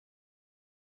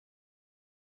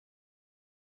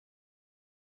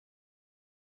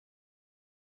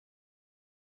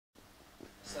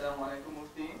Assalamualaikum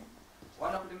Mufti.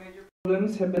 One of the major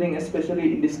problems happening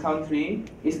especially in this country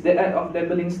is the act of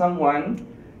labeling someone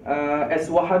as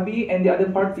Wahhabi and the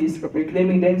other parties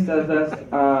reclaiming themselves as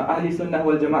Ahli Sunnah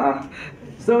wal Jama'ah.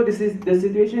 So the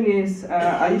situation is,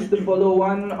 I used to follow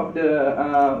one of the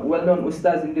well-known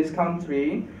ustaz in this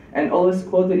country and always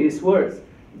quoted his words.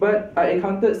 But I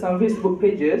encountered some Facebook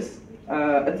pages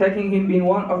attacking him being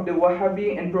one of the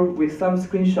Wahhabi and proved with some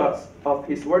screenshots of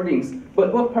his wordings.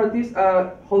 But both parties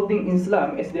are holding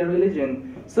Islam as their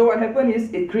religion. So what happened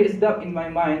is, it creates doubt in my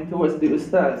mind towards the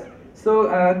ustaz. So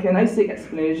can I seek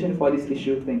explanation for this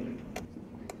issue? Thank you.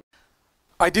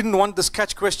 I didn't want this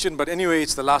catch question, but anyway,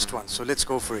 it's the last one, so let's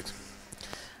go for it.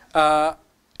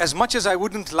 As much as I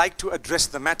wouldn't like to address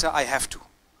the matter, I have to.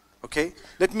 Okay?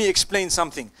 Let me explain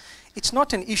something. It's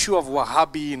not an issue of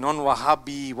Wahhabi,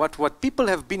 non-Wahhabi, what. People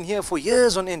have been here for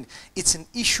years on end. It's an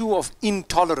issue of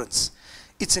intolerance.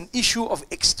 It's an issue of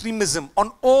extremism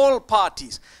on all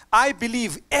parties. I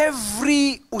believe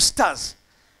every ustaz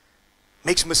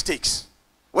makes mistakes,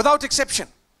 without exception.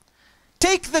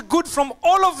 Take the good from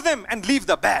all of them and leave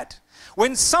the bad.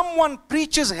 When someone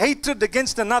preaches hatred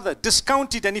against another,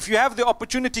 discount it, and if you have the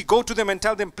opportunity, go to them and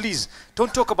tell them, please,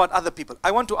 don't talk about other people.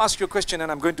 I want to ask you a question,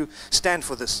 and I'm going to stand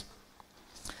for this.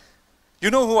 You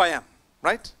know who I am,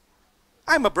 right?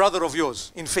 I'm a brother of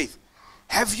yours in faith.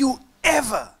 Have you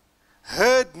ever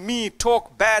heard me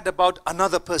talk bad about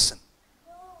another person?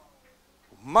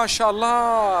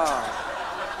 MashaAllah.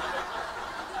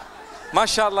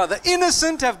 MashaAllah. The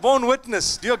innocent have borne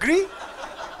witness. Do you agree?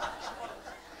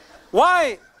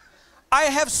 Why? I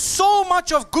have so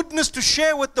much of goodness to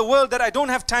share with the world that I don't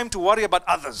have time to worry about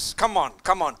others. Come on,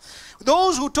 come on.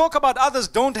 Those who talk about others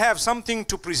don't have something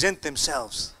to present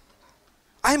themselves.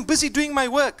 I'm busy doing my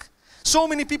work. So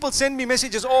many people send me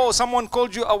messages, oh, someone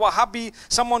called you a Wahhabi,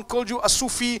 someone called you a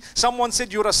Sufi, someone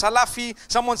said you're a Salafi,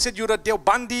 someone said you're a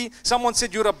Deobandi, someone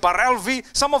said you're a Baralvi.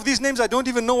 Some of these names I don't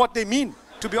even know what they mean,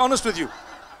 to be honest with you.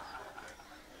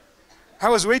 I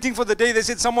was waiting for the day they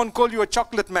said someone called you a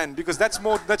chocolate man, because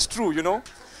that's true, you know.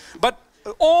 But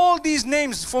all these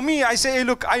names, for me, I say, hey,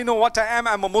 look, I know what I am.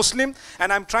 I'm a Muslim,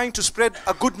 and I'm trying to spread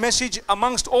a good message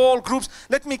amongst all groups.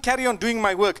 Let me carry on doing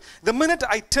my work. The minute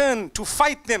I turn to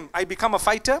fight them, I become a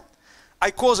fighter. I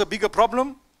cause a bigger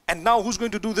problem. And now who's going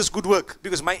to do this good work?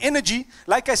 Because my energy,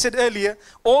 like I said earlier,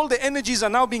 all the energies are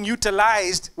now being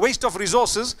utilized, waste of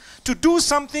resources, to do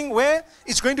something where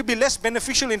it's going to be less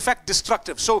beneficial, in fact,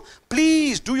 destructive. So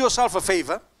please do yourself a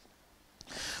favor.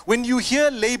 When you hear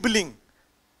labeling,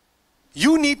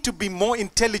 you need to be more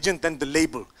intelligent than the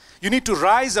label. You need to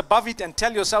rise above it and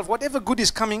tell yourself, whatever good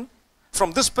is coming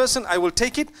from this person, I will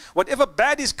take it. Whatever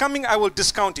bad is coming, I will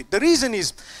discount it. The reason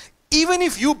is, even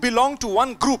if you belong to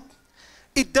one group,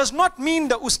 it does not mean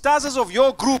the ustazas of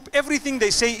your group, everything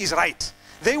they say is right.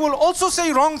 They will also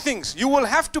say wrong things. You will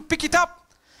have to pick it up.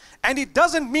 And it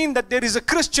doesn't mean that there is a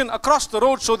Christian across the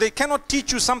road so they cannot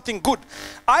teach you something good.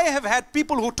 I have had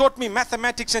people who taught me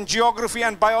mathematics and geography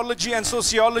and biology and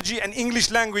sociology and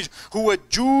English language who were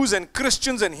Jews and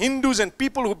Christians and Hindus and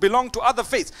people who belong to other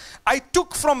faiths. I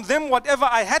took from them whatever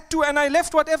I had to and I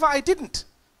left whatever I didn't.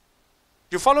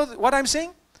 You follow what I'm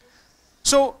saying?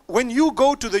 So when you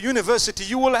go to the university,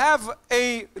 you will have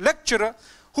a lecturer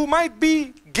who might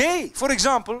be gay, for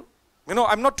example. You know,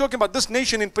 I'm not talking about this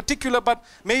nation in particular, but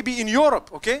maybe in Europe,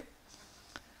 okay?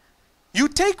 You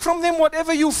take from them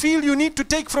whatever you feel you need to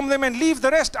take from them and leave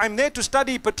the rest. I'm there to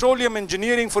study petroleum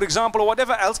engineering, for example, or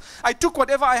whatever else. I took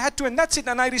whatever I had to and that's it.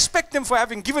 And I respect them for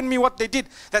having given me what they did.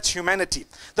 That's humanity.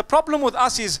 The problem with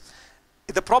us is,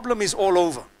 the problem is all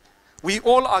over. We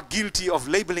all are guilty of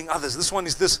labeling others. This one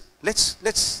is this.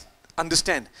 Let's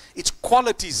understand. It's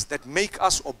qualities that make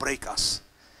us or break us.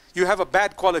 You have a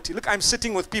bad quality. Look, I'm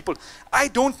sitting with people. I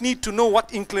don't need to know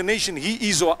what inclination he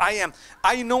is or I am.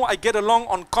 I know I get along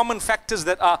on common factors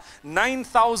that are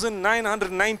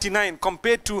 9,999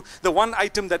 compared to the one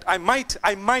item that I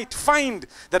might find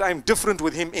that I'm different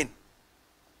with him in.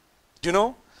 Do you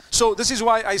know? So this is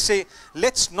why I say,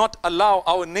 let's not allow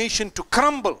our nation to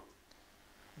crumble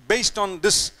based on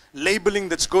this labeling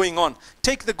that's going on.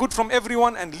 Take the good from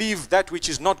everyone and leave that which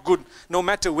is not good, no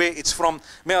matter where it's from.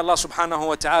 May Allah subhanahu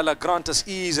wa ta'ala grant us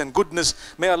ease and goodness.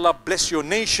 May Allah bless your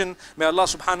nation. May Allah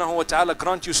subhanahu wa ta'ala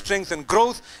grant you strength and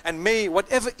growth. And may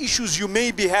whatever issues you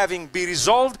may be having be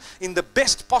resolved in the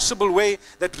best possible way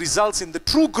that results in the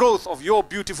true growth of your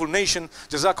beautiful nation.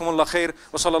 Jazakumullah khair.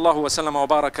 Wa sallallahu wa sallam wa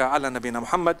baraka ala nabina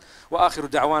Muhammad. Wa akhiru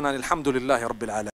da'wana alhamdulillahi rabbil alamin.